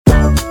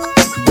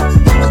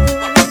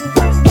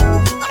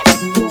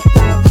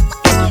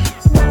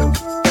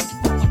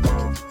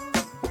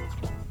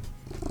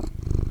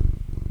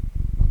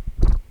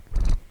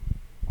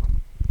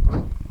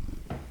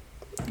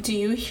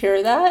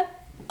hear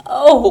that?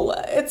 Oh,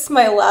 it's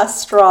my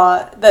last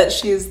straw that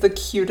she's the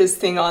cutest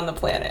thing on the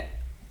planet.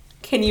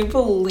 Can you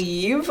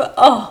believe?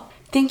 Oh,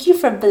 thank you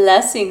for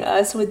blessing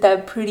us with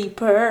that pretty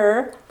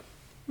purr.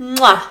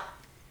 Mwah!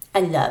 I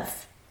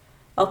love.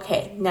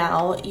 Okay,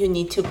 now you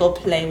need to go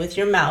play with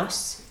your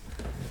mouse.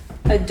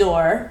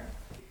 Adore.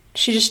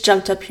 She just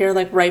jumped up here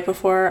like right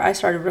before I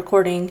started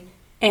recording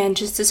and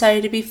just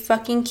decided to be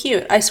fucking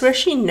cute. I swear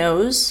she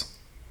knows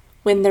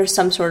when there's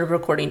some sort of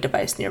recording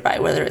device nearby,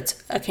 whether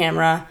it's a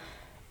camera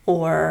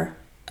or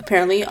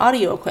apparently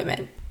audio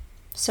equipment.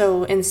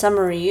 So in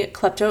summary,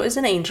 Klepto is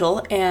an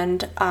angel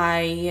and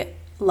I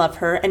love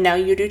her, and now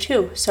you do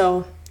too,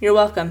 so you're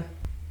welcome.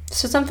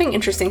 So something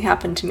interesting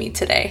happened to me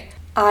today.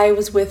 I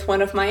was with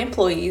one of my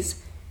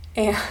employees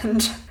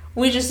and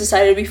we just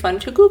decided it'd be fun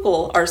to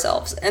Google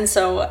ourselves. And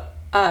so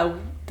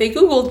they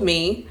Googled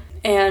me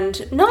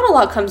and not a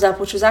lot comes up,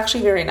 which was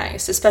actually very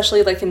nice,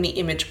 especially like in the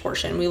image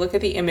portion. We look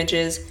at the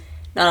images,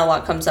 not a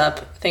lot comes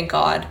up, thank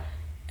God.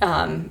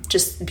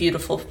 Just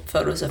beautiful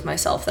photos of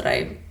myself that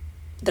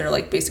are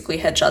like basically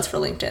headshots for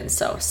LinkedIn,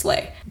 so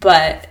slay.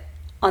 But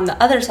on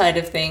the other side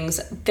of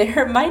things,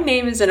 my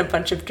name is in a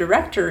bunch of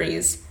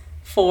directories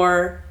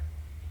for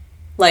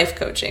life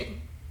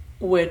coaching,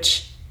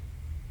 which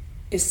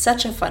is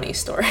such a funny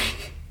story.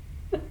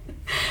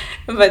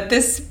 But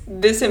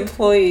this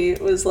employee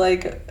was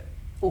like,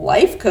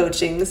 life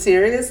coaching,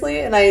 seriously?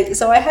 And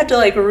I had to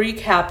like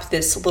recap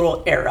this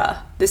little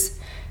era, this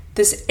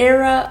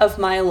era of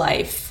my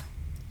life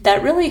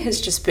that really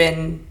has just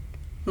been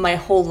my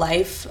whole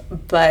life,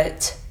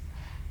 but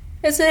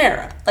it's an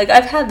era. Like,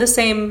 I've had the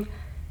same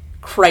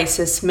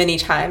crisis many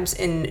times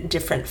in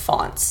different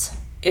fonts,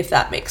 if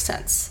that makes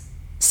sense.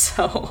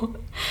 So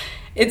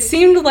it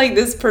seemed like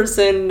this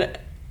person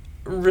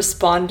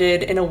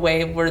responded in a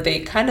way where they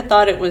kind of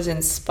thought it was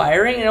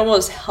inspiring and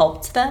almost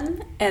helped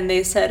them. And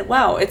they said,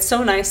 wow, it's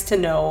so nice to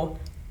know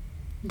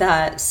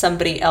that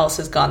somebody else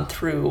has gone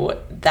through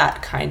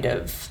that kind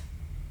of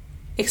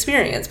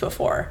experience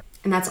before.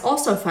 And that's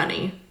also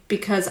funny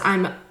because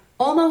I'm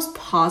almost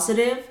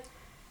positive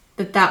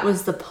that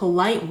was the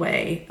polite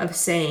way of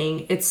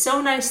saying it's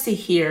so nice to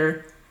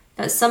hear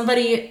that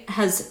somebody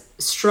has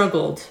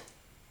struggled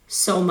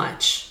so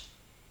much.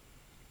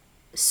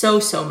 So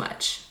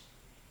much.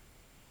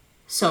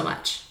 So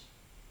much.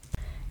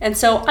 And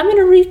so I'm going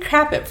to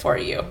recap it for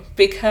you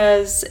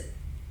because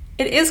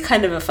it is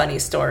kind of a funny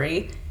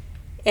story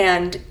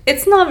and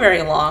it's not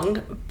very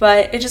long,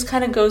 but it just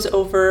kind of goes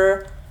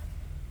over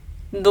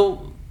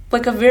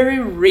a very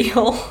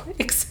real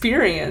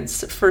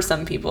experience for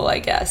some people, I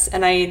guess.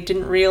 And I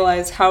didn't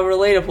realize how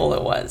relatable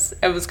it was.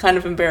 I was kind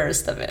of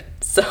embarrassed of it.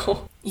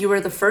 So you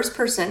were the first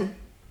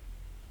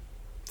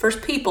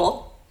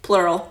people,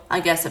 plural, I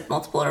guess if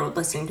multiple are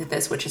listening to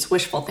this, which is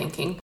wishful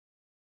thinking,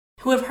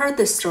 who have heard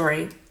this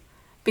story,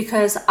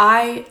 because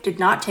I did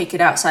not take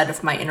it outside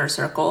of my inner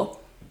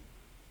circle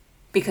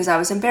because I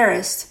was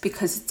embarrassed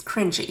because it's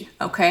cringy,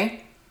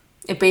 okay?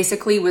 It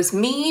basically was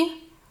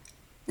me,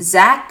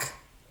 Zach,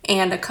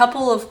 and a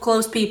couple of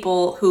close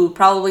people who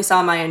probably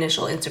saw my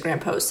initial Instagram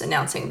post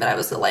announcing that I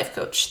was the life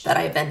coach that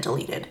I then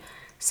deleted.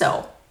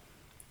 So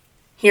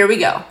here we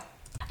go.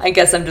 I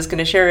guess I'm just going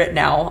to share it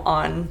now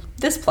on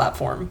this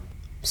platform.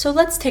 So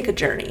let's take a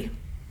journey.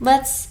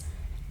 Let's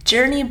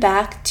journey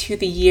back to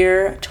the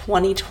year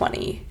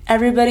 2020,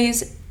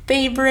 everybody's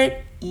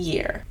favorite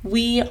year.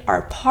 We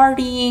are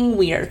partying,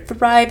 we are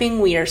thriving,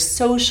 we are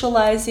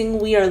socializing,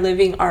 we are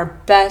living our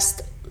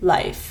best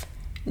life.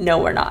 No,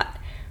 we're not.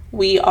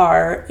 We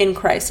are in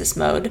crisis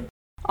mode.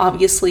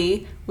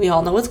 Obviously, we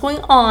all know what's going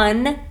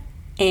on,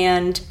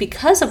 and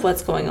because of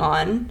what's going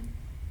on,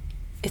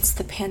 it's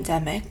the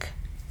pandemic.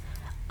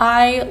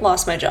 I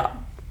lost my job,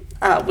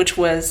 which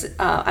was,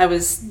 I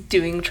was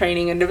doing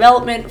training and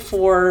development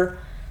for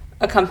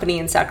a company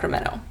in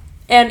Sacramento.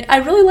 And I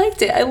really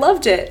liked it. I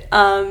loved it.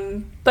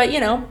 But,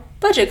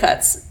 budget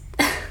cuts.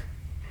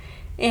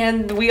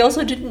 And we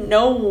also didn't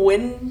know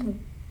when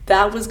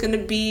that was going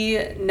to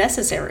be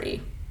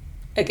necessary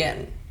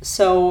again.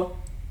 So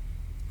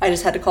I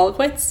just had to call it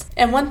quits.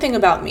 And one thing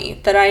about me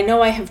that I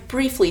know I have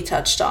briefly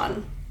touched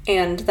on,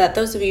 and that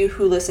those of you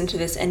who listen to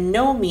this and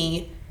know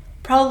me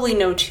probably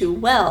know too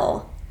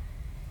well,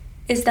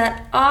 is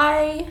that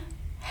I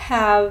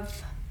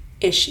have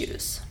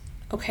issues,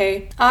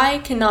 okay? I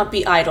cannot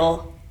be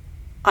idle.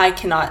 I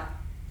cannot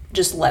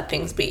just let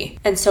things be.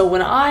 And so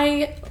when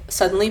I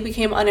suddenly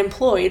became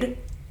unemployed,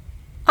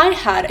 I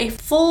had a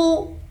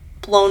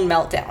full-blown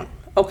meltdown,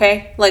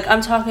 okay? Like,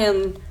 I'm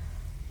talking,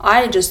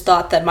 I just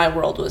thought that my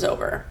world was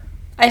over.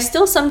 I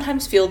still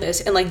sometimes feel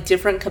this in like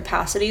different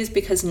capacities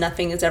because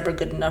nothing is ever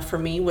good enough for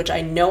me, which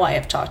I know I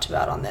have talked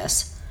about on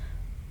this.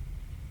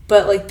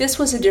 But like, this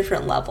was a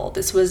different level.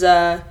 This was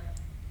a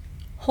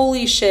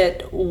holy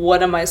shit,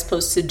 what am I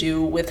supposed to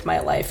do with my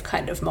life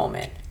kind of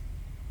moment.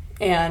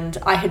 And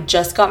I had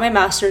just got my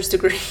master's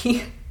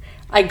degree.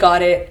 I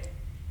got it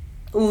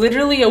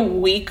literally a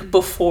week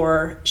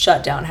before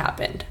shutdown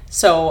happened.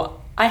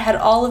 So I had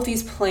all of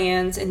these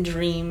plans and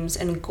dreams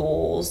and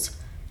goals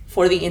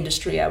for the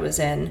industry I was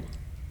in.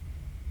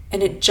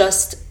 and it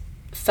just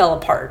fell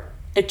apart.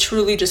 It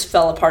truly just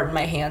fell apart in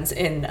my hands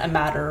in a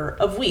matter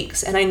of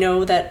weeks. And I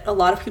know that a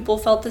lot of people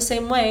felt the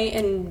same way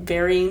in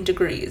varying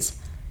degrees.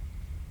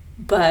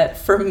 But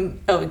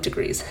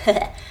degrees.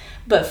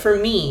 But for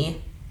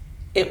me,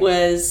 it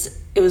was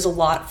a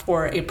lot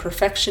for a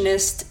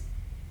perfectionist,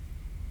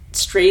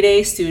 straight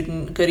A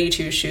student, goody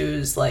two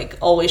shoes, like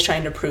always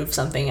trying to prove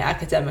something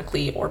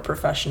academically or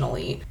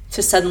professionally,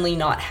 to suddenly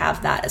not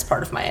have that as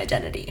part of my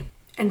identity.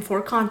 And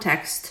for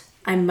context,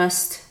 I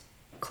must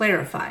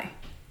clarify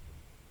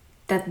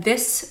that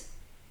this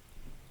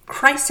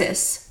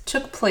crisis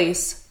took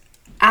place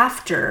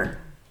after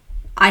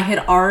I had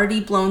already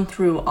blown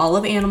through all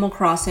of Animal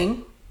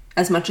Crossing,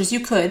 as much as you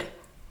could,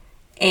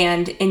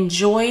 and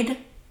enjoyed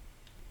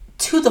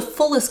to the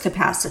fullest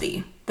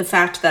capacity the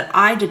fact that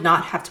I did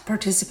not have to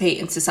participate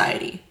in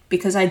society,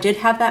 because I did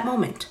have that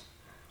moment.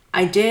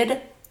 I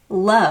did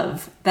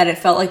love that it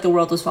felt like the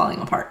world was falling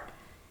apart.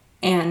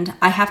 And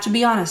I have to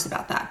be honest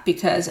about that,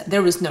 because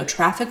there was no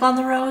traffic on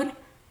the road.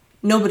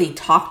 Nobody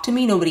talked to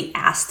me. Nobody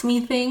asked me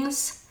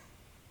things.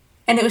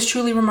 And it was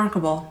truly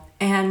remarkable.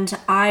 And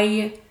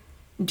I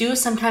do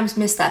sometimes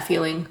miss that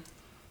feeling.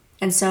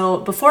 And so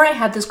before I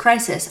had this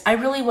crisis, I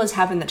really was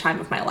having the time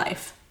of my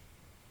life.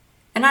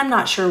 And I'm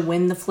not sure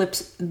when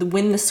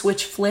the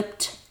switch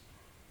flipped,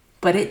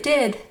 but it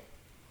did.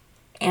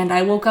 And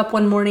I woke up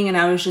one morning and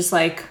I was just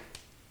like,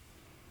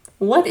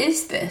 what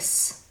is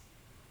this?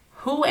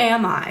 Who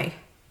am I?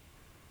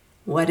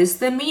 What is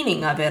the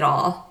meaning of it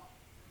all?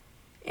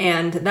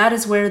 And that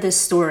is where this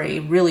story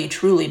really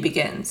truly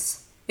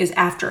begins, is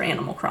after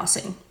Animal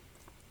Crossing.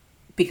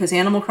 Because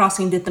Animal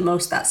Crossing did the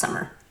most that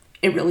summer.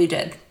 It really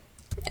did.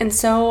 And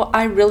so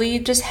I really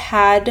just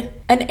had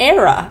an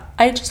era.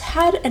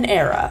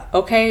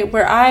 Okay?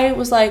 Where I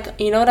was like,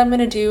 you know what I'm going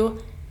to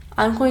do?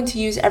 I'm going to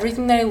use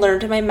everything that I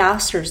learned in my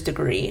master's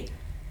degree.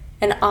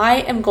 And I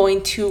am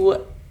going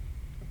to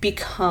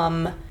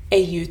become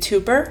a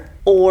YouTuber,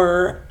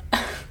 or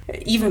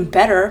even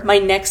better, my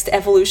next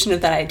evolution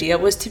of that idea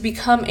was to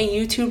become a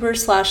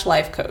YouTuber /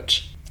 life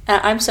coach.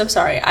 And I'm so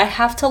sorry. I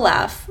have to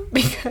laugh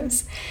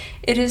because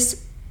it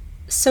is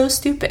so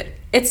stupid.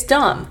 It's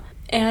dumb.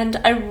 And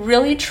I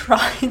really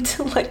tried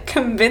to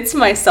convince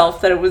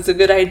myself that it was a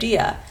good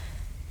idea.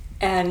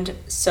 And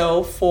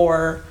so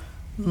for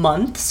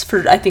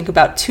I think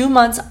about 2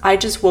 months, I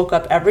just woke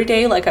up every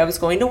day like I was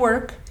going to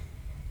work.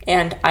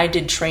 And I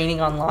did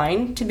training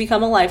online to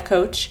become a life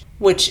coach,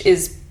 which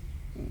is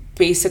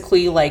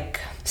basically like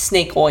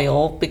snake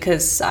oil,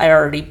 because I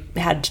already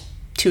had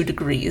 2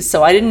 degrees.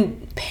 So I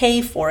didn't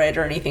pay for it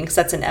or anything, because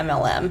that's an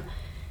MLM.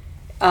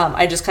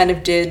 I just kind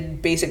of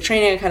did basic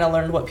training. I kind of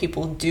learned what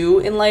people do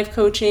in life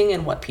coaching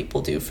and what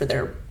people do for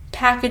their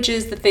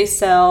packages that they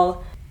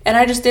sell. And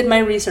I just did my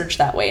research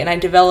that way. And I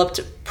developed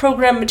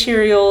program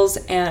materials,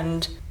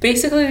 and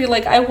basically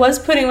I was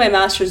putting my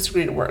master's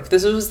degree to work.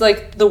 This was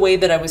the way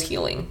that I was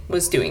healing,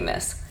 was doing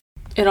this.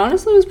 It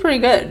honestly was pretty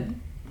good.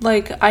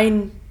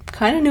 I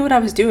kind of knew what I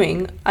was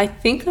doing. I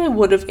think I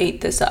would have ate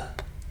this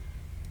up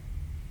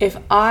if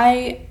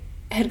I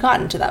had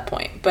gotten to that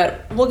point,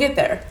 but we'll get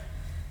there.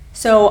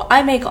 So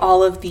I make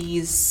all of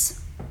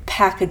these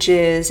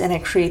packages, and I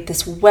create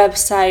this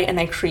website, and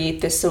I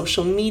create this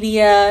social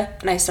media,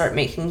 and I start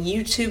making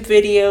YouTube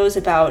videos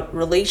about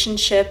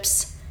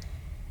relationships,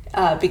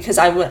 because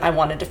I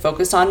wanted to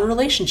focus on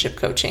relationship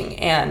coaching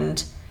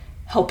and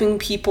helping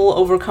people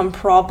overcome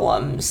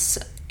problems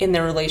in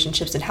their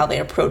relationships and how they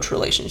approach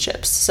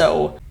relationships.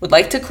 So would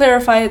like to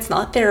clarify, it's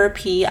not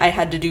therapy. I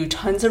had to do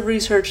tons of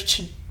research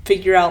to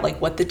figure out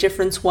what the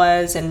difference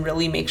was and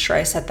really make sure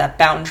I set that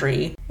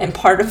boundary. And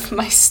part of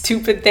my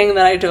stupid thing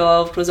that I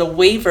developed was a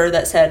waiver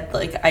that said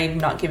I'm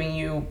not giving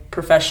you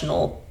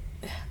professional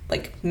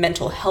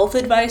mental health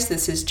advice.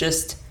 This is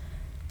just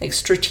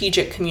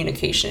strategic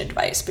communication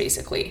advice,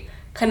 basically.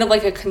 Kind of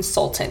like a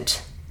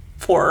consultant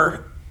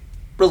for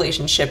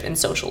relationship and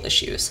social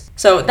issues.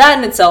 So that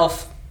in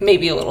itself may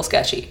be a little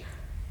sketchy.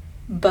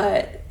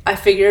 But I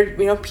figured,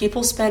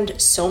 people spend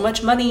so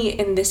much money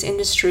in this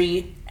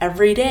industry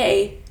every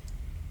day.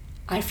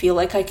 I feel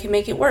like I can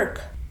make it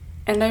work.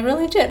 And I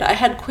really did. I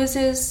had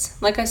quizzes.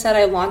 Like I said,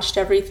 I launched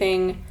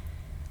everything.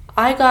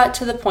 I got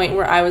to the point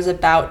where I was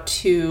about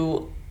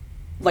to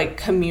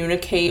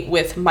communicate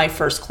with my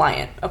first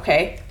client,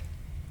 okay?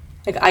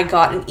 I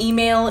got an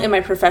email in my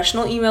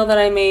professional email that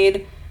I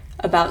made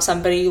about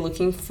somebody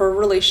looking for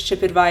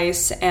relationship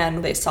advice,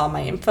 and they saw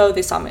my info,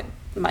 they saw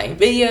my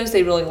videos,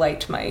 they really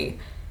liked my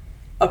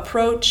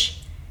approach.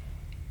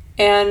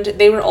 And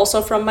they were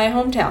also from my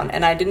hometown,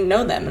 and I didn't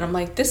know them. And I'm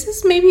like, this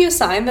is maybe a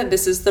sign that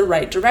this is the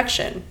right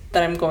direction,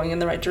 that I'm going in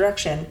the right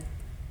direction.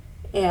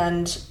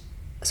 And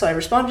so I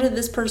responded to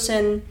this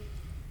person,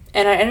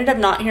 and I ended up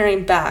not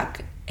hearing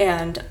back.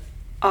 And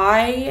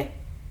I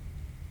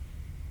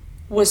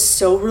was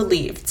so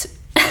relieved.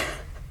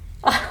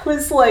 I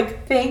was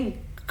like, thank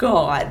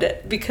God,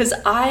 because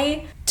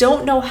I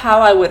don't know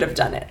how I would have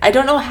done it. I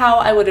don't know how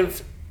I would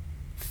have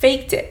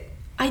faked it.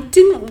 I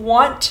didn't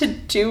want to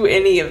do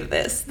any of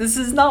this. This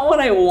is not what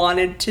I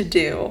wanted to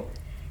do.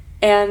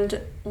 And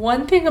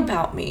one thing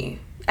about me,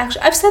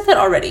 actually, I've said that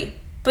already,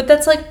 but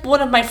that's like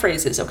one of my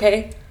phrases,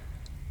 okay?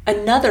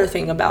 Another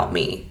thing about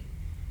me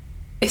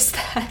is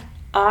that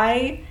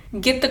I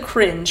get the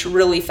cringe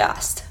really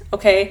fast,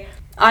 okay?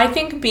 I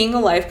think being a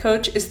life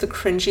coach is the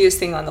cringiest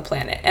thing on the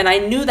planet, and I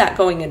knew that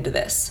going into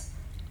this.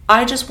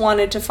 I just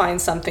wanted to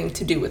find something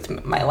to do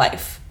with my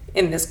life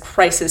in this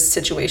crisis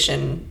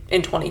situation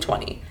in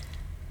 2020.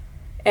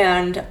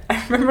 And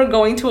I remember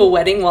going to a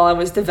wedding while I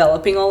was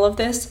developing all of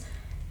this,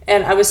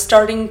 and I was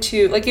starting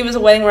to, like, it was a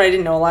wedding where I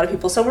didn't know a lot of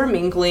people, so we're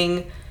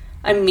mingling,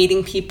 I'm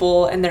meeting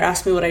people, and they're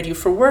asking me what I do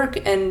for work,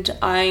 and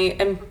I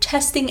am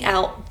testing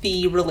out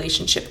the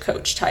relationship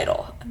coach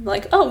title. I'm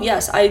like, oh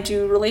yes, I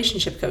do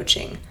relationship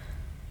coaching.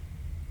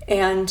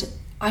 And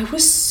I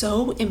was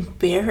so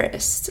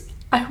embarrassed.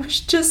 I was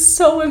just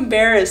so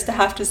embarrassed to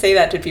have to say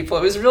that to people.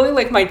 It was really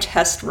like my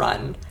test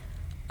run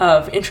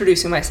of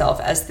introducing myself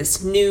as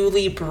this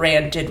newly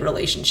branded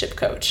relationship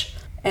coach.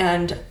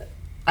 And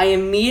I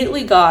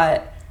immediately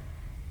got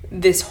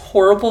this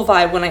horrible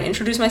vibe when I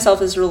introduced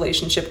myself as a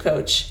relationship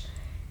coach.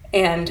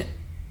 And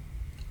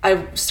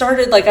I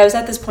started, like, I was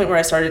at this point where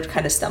I started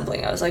kind of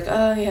stumbling. I was like,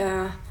 oh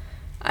yeah,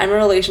 I'm a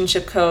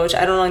relationship coach.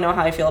 I don't really know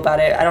how I feel about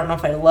it. I don't know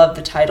if I love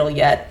the title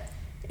yet.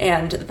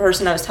 And the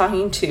person I was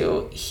talking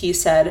to, he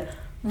said,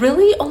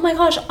 really? Oh my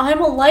gosh, I'm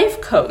a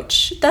life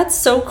coach. That's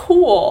so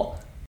cool.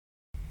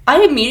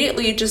 I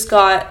immediately just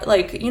got,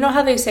 like, you know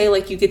how they say,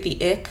 like, you get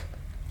the ick?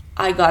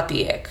 I got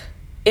the ick.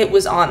 It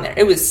was on there.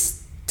 It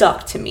was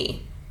stuck to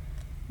me.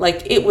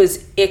 Like, it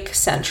was ick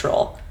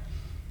central.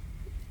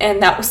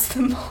 And that was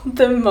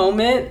the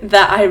moment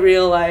that I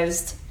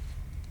realized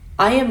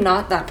I am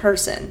not that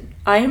person.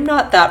 I am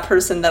not that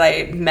person that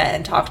I met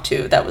and talked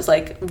to that was,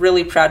 like,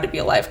 really proud to be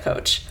a life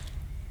coach.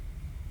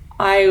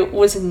 I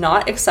was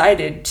not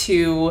excited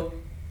to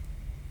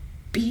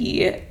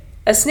be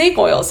a snake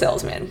oil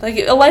salesman. Like,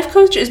 a life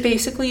coach is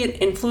basically an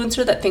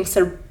influencer that thinks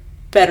they're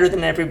better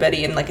than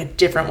everybody in, like, a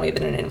different way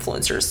than an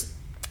influencer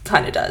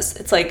kind of does.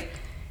 It's like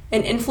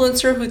an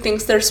influencer who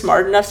thinks they're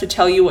smart enough to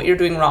tell you what you're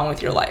doing wrong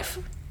with your life.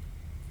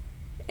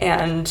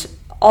 And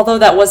although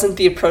that wasn't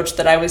the approach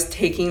that I was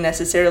taking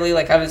necessarily,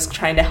 like, I was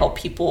trying to help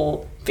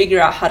people figure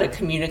out how to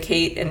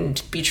communicate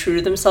and be true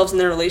to themselves in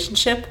their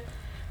relationship,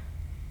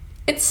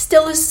 it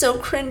still is so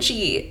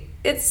cringy.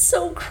 It's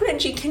so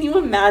cringy. Can you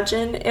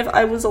imagine if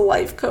I was a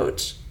life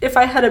coach? If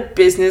I had a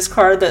business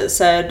card that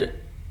said,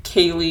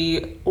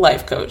 Kaylee,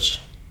 life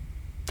coach.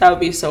 That would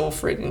be so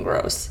freaking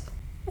gross.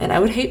 And I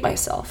would hate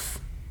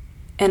myself.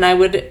 And I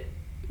would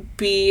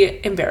be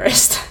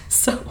embarrassed.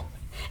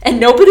 And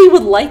nobody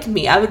would like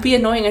me. I would be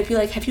annoying. I'd be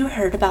like, have you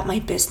heard about my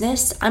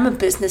business? I'm a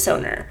business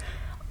owner.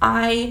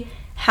 I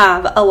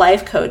have a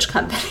life coach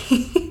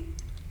company.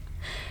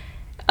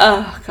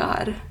 Oh,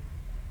 God.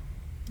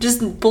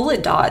 Just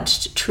bullet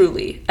dodged,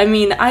 truly. I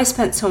mean, I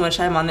spent so much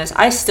time on this.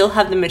 I still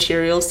have the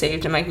materials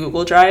saved in my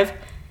Google Drive,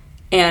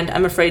 and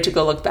I'm afraid to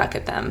go look back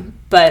at them.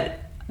 But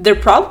they're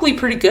probably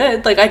pretty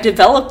good. Like, I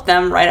developed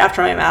them right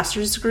after my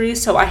master's degree,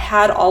 so I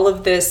had all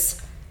of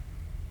this,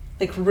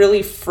 like,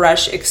 really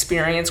fresh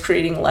experience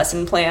creating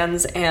lesson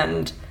plans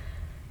and,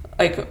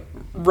 like,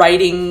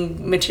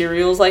 writing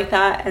materials like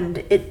that, and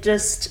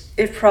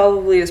it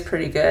probably is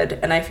pretty good.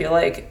 And I feel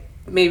like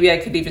maybe I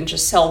could even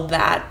just sell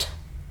that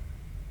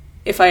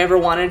if I ever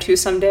wanted to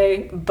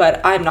someday,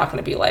 but I'm not going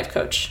to be a life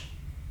coach.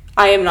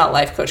 I am not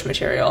life coach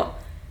material.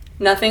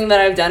 Nothing that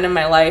I've done in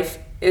my life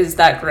is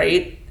that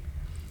great,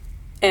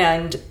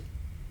 and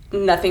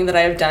nothing that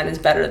I have done is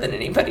better than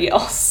anybody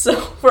else.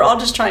 So we're all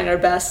just trying our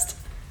best,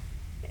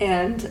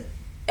 and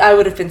I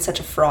would have been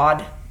such a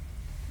fraud,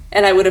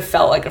 and I would have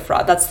felt like a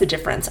fraud. That's the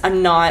difference.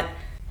 I'm not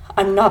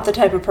the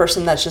type of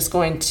person that's just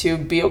going to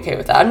be okay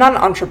with that. I'm not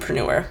an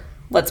entrepreneur,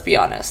 let's be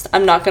honest.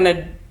 I'm not going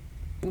to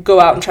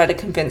go out and try to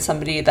convince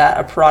somebody that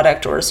a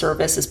product or a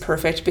service is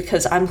perfect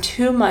because I'm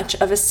too much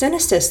of a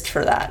cynicist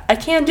for that. I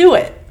can't do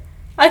it.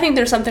 I think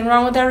there's something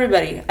wrong with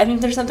everybody. I think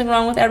there's something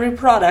wrong with every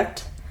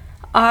product.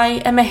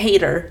 I am a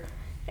hater,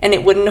 and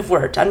it wouldn't have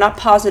worked. I'm not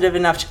positive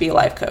enough to be a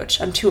life coach.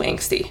 I'm too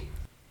angsty.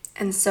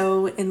 And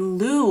so in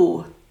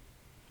lieu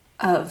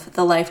of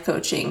the life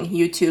coaching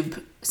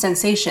YouTube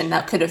sensation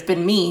that could have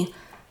been me,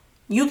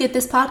 you get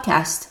this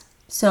podcast.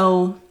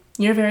 So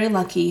you're very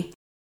lucky.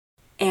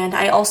 And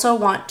I also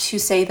want to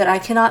say that I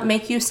cannot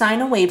make you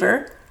sign a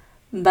waiver,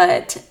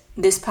 but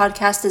this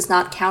podcast does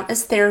not count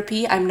as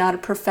therapy. I'm not a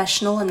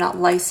professional. I'm not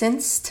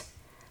licensed.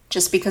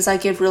 Just because I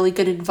give really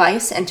good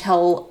advice and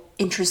tell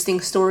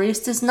interesting stories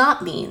does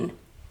not mean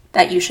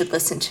that you should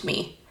listen to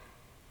me.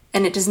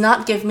 And it does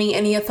not give me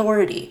any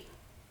authority.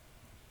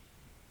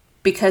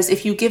 Because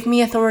if you give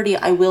me authority,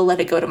 I will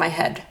let it go to my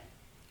head.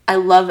 I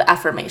love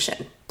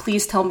affirmation.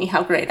 Please tell me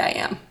how great I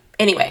am.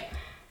 Anyway,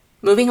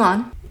 moving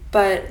on.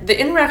 But the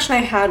interaction I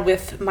had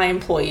with my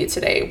employee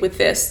today with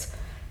this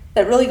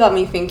that really got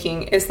me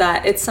thinking is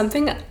that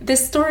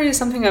this story is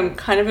something I'm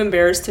kind of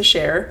embarrassed to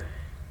share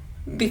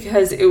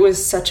because it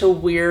was such a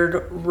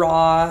weird,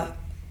 raw,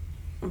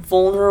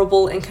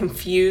 vulnerable, and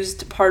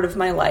confused part of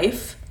my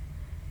life.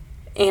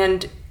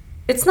 And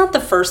it's not the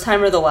first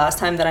time or the last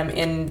time that I'm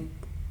in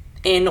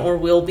in or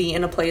will be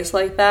in a place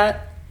like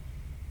that.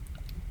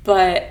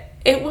 But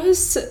it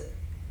was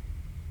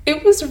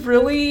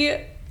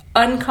really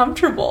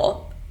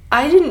uncomfortable.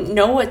 I didn't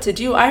know what to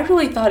do. I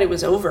really thought it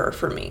was over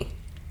for me.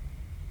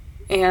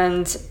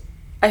 And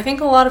I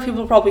think a lot of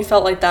people probably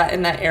felt like that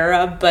in that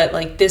era, but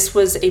like this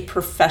was a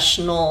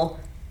professional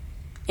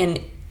and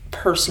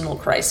personal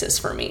crisis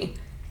for me.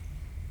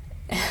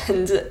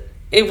 And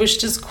it was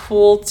just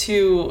cool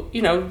to,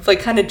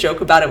 like kind of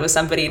joke about it with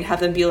somebody and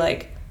have them be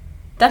like,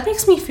 that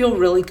makes me feel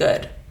really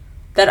good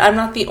that I'm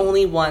not the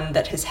only one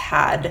that has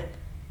had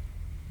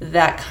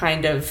that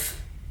kind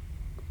of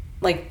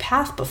like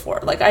path before.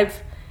 Like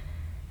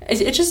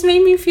it just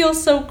made me feel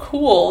so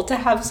cool to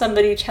have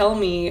somebody tell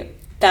me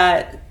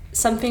that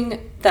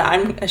something that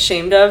I'm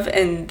ashamed of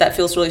and that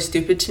feels really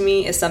stupid to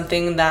me is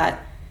something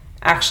that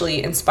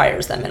actually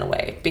inspires them in a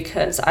way,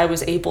 because I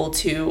was able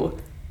to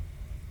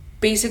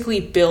basically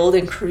build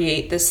and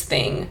create this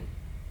thing,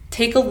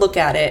 take a look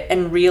at it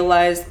and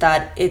realize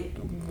that it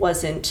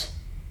wasn't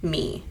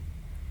me,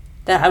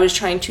 that I was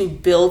trying to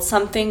build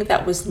something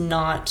that was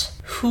not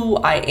who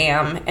I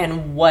am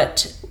and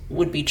what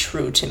would be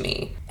true to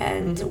me.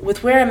 And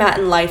with where I'm at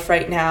in life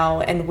right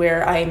now and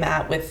where I'm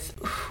at with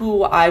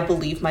who I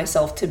believe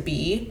myself to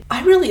be,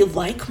 I really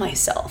like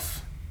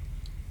myself.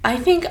 I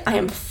think I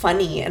am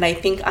funny and I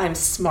think I'm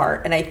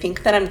smart and I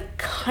think that I'm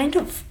kind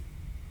of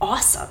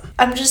awesome.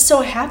 I'm just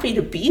so happy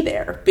to be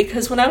there,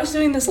 because when I was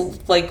doing this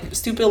like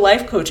stupid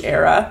life coach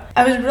era,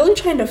 I was really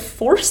trying to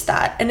force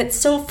that. And it's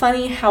so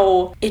funny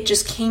how it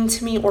just came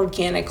to me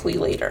organically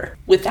later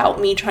without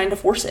me trying to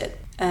force it.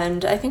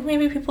 And I think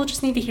maybe people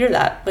just need to hear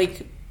that.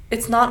 Like,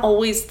 it's not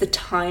always the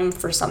time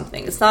for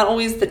something. It's not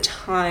always the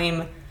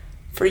time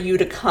for you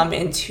to come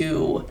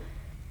into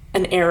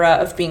an era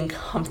of being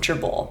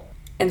comfortable.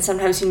 And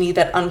sometimes you need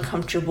that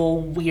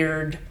uncomfortable,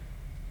 weird,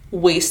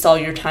 waste all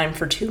your time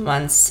for 2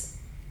 months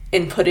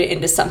and put it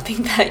into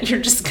something that you're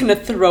just going to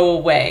throw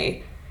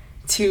away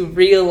to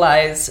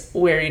realize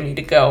where you need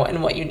to go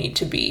and what you need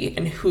to be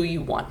and who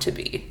you want to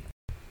be.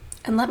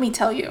 And let me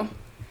tell you,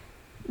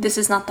 this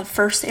is not the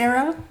first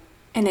era,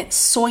 and it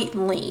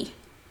certainly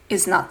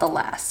is not the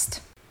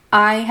last.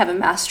 I have a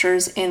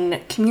master's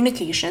in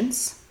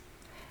communications.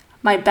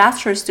 My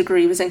bachelor's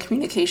degree was in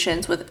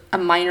communications with a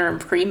minor in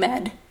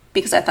pre-med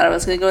because I thought I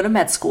was going to go to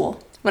med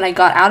school. When I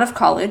got out of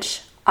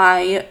college,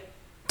 I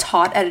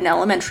taught at an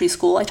elementary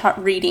school. I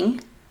taught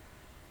reading.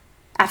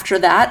 After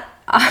that,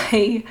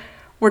 I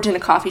worked in a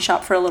coffee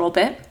shop for a little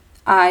bit.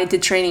 I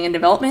did training and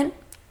development.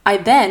 I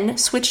then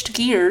switched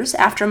gears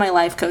after my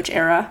life coach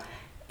era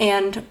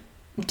and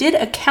did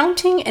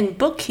accounting and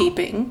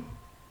bookkeeping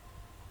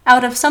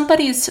out of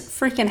somebody's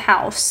freaking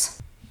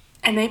house.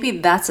 And maybe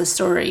that's a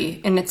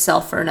story in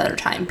itself for another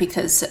time,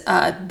 because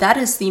that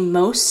is the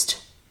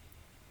most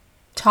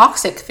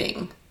toxic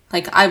thing.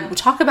 Like, I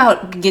talk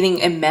about getting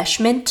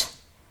enmeshment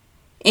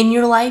in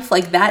your life.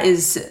 Like, I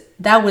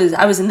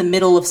was in the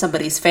middle of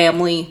somebody's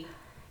family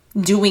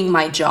doing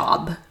my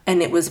job,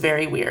 and it was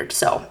very weird.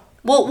 So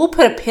we'll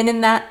put a pin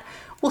in that.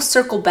 We'll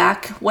circle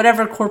back.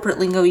 Whatever corporate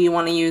lingo you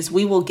want to use,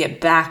 we will get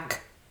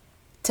back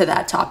to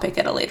that topic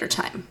at a later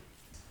time.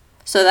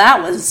 So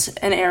that was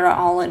an era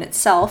all in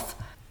itself.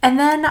 And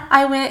then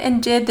I went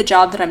and did the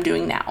job that I'm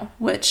doing now,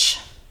 which,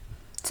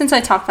 since I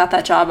talk about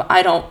that job,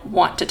 I don't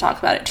want to talk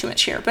about it too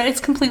much here, but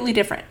it's completely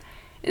different.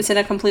 It's in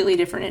a completely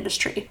different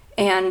industry.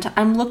 And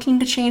I'm looking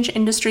to change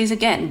industries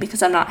again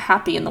because I'm not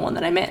happy in the one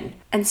that I'm in.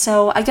 And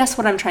so I guess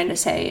what I'm trying to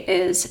say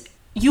is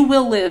you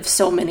will live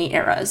so many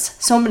eras,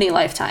 so many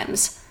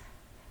lifetimes.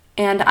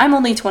 And I'm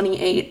only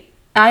 28.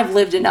 I've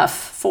lived enough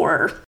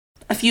for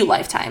a few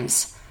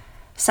lifetimes.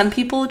 Some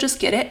people just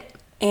get it.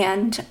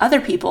 And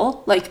other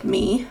people, like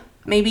me,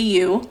 maybe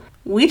you,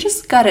 we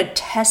just gotta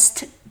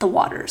test the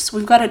waters.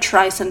 We've got to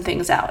try some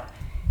things out.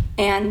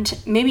 And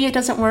maybe it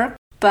doesn't work,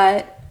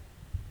 but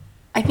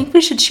I think we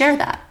should share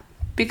that,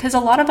 because a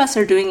lot of us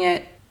are doing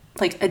it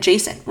like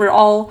adjacent. We're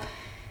all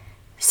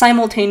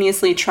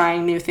simultaneously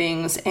trying new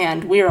things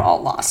and we're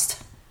all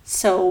lost.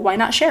 So why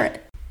not share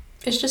it?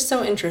 It's just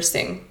so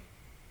interesting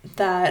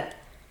that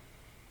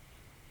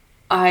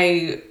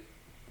I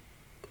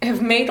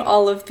have made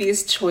all of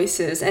these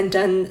choices and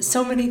done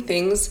so many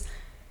things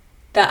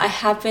that I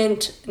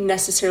haven't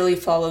necessarily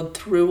followed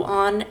through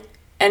on,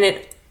 and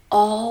it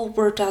all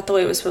worked out the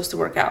way it was supposed to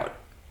work out.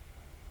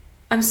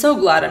 I'm so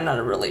glad I'm not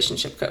a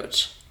relationship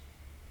coach.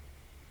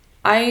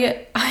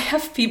 I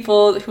have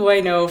people who I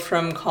know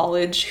from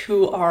college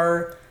who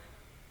are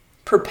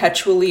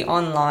perpetually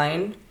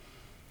online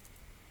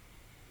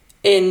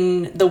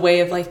in the way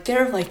of like,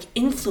 they're like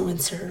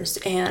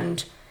influencers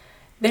and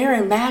they're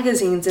in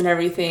magazines and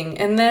everything.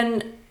 And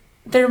then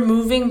they're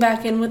moving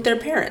back in with their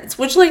parents,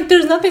 which like,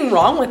 there's nothing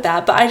wrong with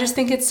that. But I just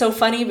think it's so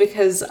funny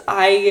because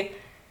they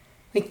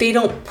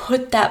don't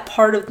put that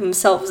part of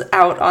themselves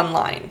out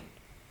online.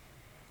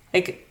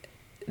 Like,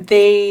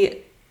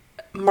 they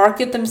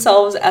market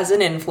themselves as an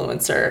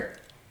influencer,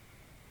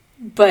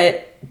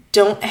 but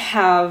don't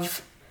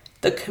have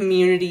the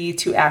community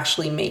to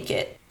actually make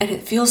it. And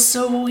it feels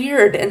so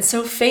weird and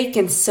so fake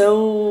and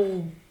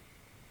so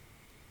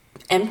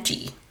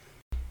empty.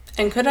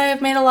 And could I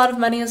have made a lot of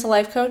money as a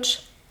life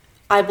coach?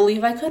 I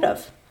believe I could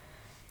have.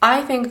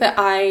 I think that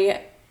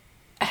I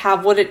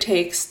have what it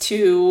takes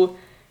to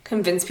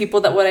convince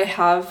people that what I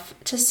have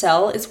to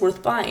sell is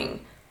worth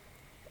buying.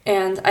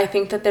 And I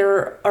think that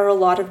there are a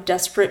lot of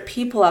desperate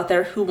people out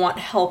there who want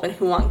help and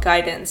who want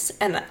guidance.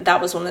 And that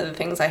was one of the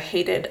things I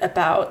hated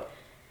about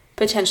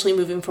potentially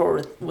moving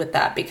forward with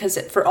that. Because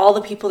for all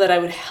the people that I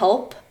would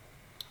help,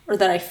 or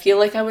that I feel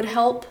like I would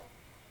help,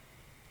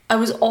 it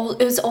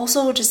was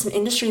also just an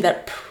industry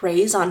that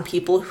preys on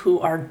people who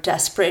are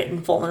desperate and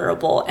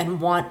vulnerable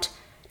and want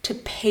to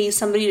pay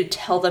somebody to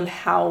tell them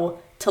how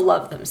to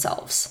love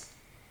themselves.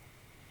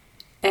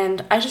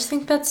 And I just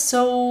think that's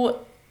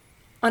so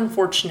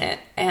unfortunate,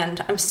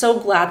 and I'm so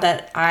glad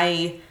that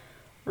I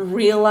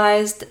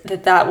realized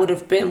that would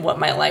have been what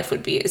my life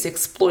would be, is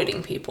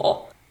exploiting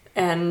people.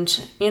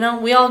 And,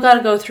 we all got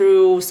to go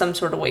through some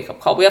sort of wake-up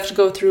call. We have to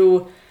go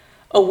through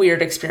a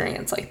weird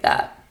experience like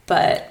that.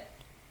 But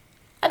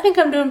I think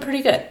I'm doing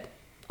pretty good,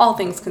 all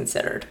things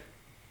considered.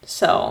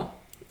 So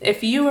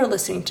if you are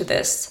listening to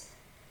this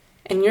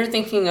and you're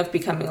thinking of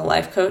becoming a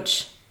life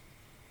coach,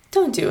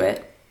 don't do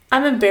it.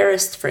 I'm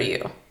embarrassed for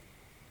you.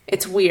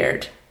 It's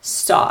weird.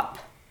 Stop.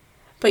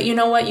 But you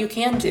know what you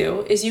can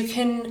do is you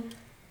can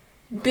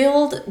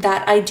build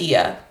that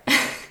idea,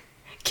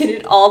 get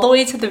it all the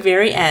way to the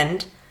very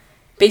end,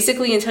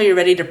 basically until you're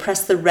ready to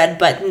press the red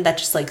button that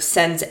just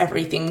sends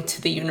everything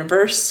to the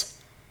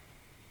universe,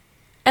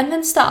 and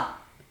then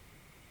stop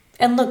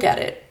and look at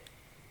it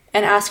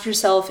and ask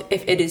yourself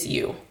if it is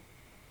you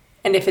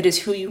and if it is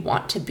who you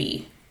want to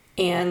be,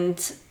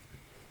 and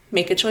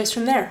make a choice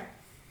from there.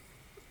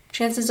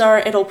 Chances are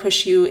it'll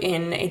push you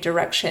in a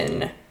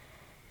direction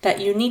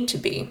that you need to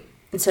be,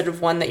 instead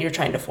of one that you're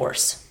trying to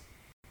force.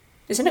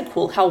 Isn't it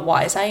cool how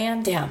wise I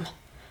am? Damn.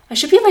 I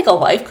should be like a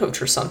life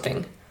coach or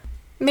something.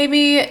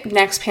 Maybe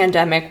next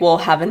pandemic we'll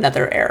have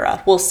another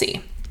era. We'll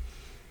see.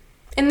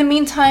 In the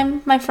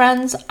meantime, my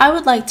friends, I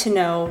would like to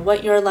know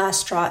what your last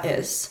straw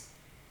is.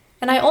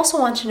 And I also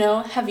want to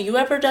know, have you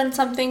ever done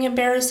something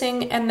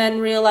embarrassing and then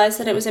realized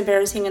that it was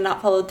embarrassing and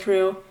not followed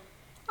through?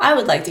 I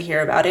would like to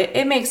hear about it.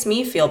 It makes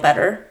me feel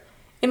better.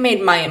 It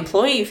made my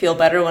employee feel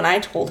better when I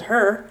told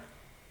her.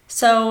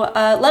 So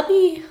let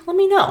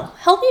me know.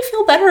 Help me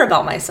feel better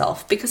about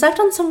myself, because I've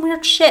done some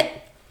weird shit.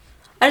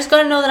 I just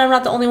gotta know that I'm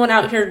not the only one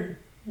out here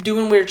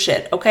doing weird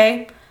shit,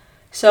 okay?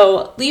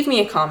 So leave me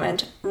a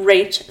comment,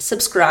 rate,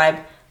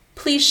 subscribe,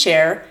 please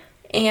share,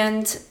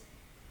 and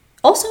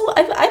also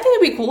I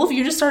think it'd be cool if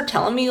you just start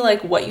telling me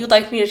what you'd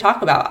like me to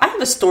talk about. I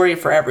have a story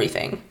for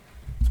everything.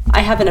 I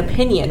have an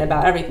opinion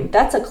about everything.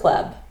 That's a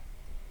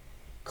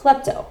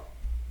klepto.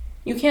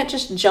 You can't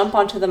just jump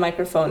onto the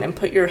microphone and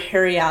put your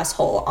hairy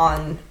asshole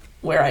on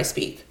where I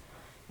speak.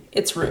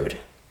 It's rude.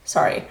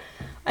 Sorry.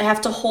 I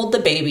have to hold the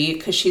baby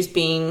because she's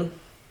being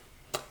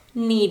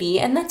needy,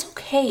 and that's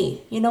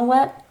okay. You know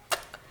what?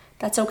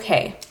 That's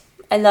okay.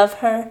 I love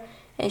her,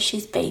 and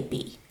she's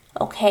baby,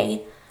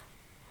 okay?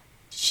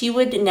 She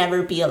would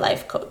never be a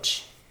life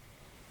coach.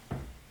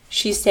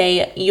 She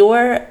say,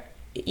 your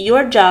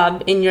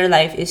job in your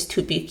life is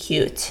to be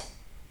cute.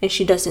 And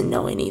she doesn't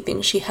know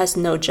anything. She has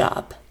no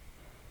job.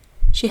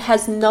 She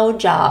has no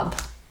job.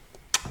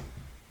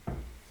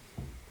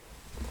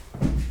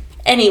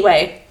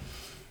 Anyway,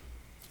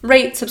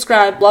 rate,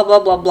 subscribe, blah, blah,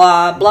 blah,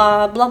 blah,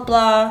 blah, blah,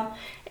 blah.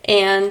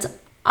 And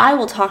I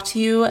will talk to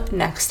you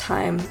next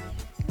time.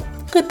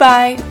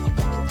 Goodbye.